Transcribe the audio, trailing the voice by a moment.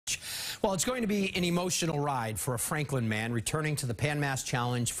Well, it's going to be an emotional ride for a Franklin man returning to the Pan Mass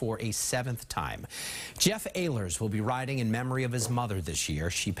Challenge for a 7th time. Jeff Alers will be riding in memory of his mother this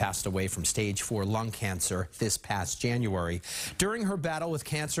year. She passed away from stage 4 lung cancer this past January. During her battle with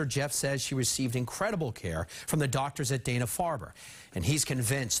cancer, Jeff says she received incredible care from the doctors at Dana-Farber. And he's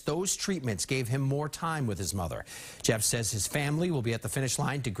convinced those treatments gave him more time with his mother. Jeff says his family will be at the finish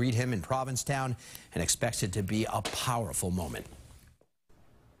line to greet him in Provincetown and expects it to be a powerful moment.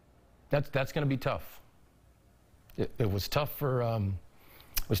 That's going to be tough. It was tough for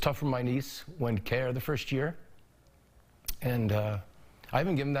my niece when care the first year, and I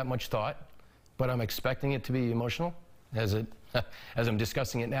haven't given that much thought, but I'm expecting it to be emotional as I'm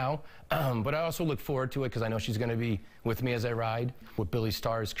discussing it now. But I also look forward to it because I know she's going to be with me as I ride. What Billy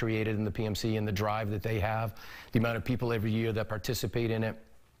Starr has created in the PMC and the drive that they have, the amount of people every year that participate in it,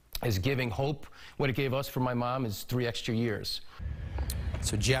 is giving hope. What it gave us for my mom is 3 extra years.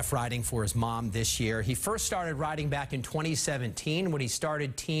 So Jeff riding for his mom this year. He first started riding back in 2017 when he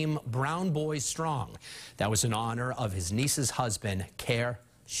started Team Brown Boys Strong. That was in honor of his niece's husband, Care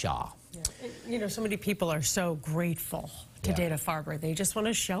Shaw. Yeah. You know, so many people are so grateful to Dana-Farber. They just want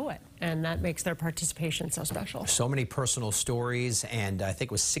to show it, and that makes their participation so special. So many personal stories, and I think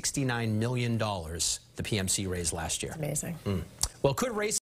it was $69 million the PMC raised last year. It's amazing. Well, could race